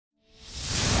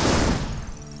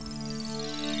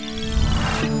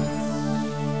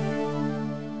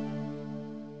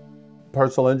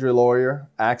personal injury lawyer,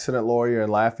 accident lawyer in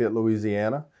Lafayette,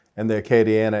 Louisiana, in the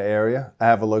Acadiana area. I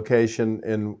have a location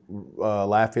in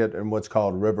Lafayette in what's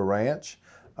called River Ranch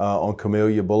on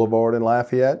Camellia Boulevard in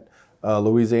Lafayette,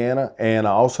 Louisiana. And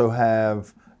I also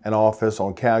have an office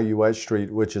on Calumet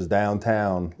Street, which is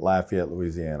downtown Lafayette,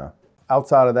 Louisiana.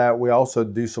 Outside of that, we also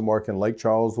do some work in Lake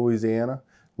Charles, Louisiana.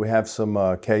 We have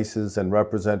some cases and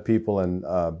represent people in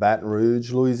Baton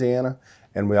Rouge, Louisiana,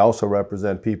 and we also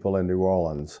represent people in New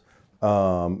Orleans.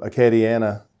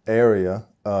 Acadiana area,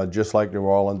 just like New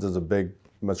Orleans, is a big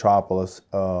metropolis.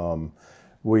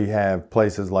 We have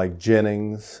places like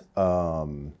Jennings,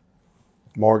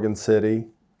 Morgan City,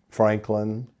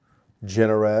 Franklin,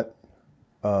 Jeanerette.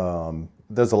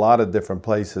 There's a lot of different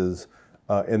places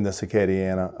in the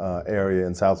Acadiana area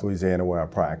in South Louisiana where I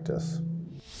practice.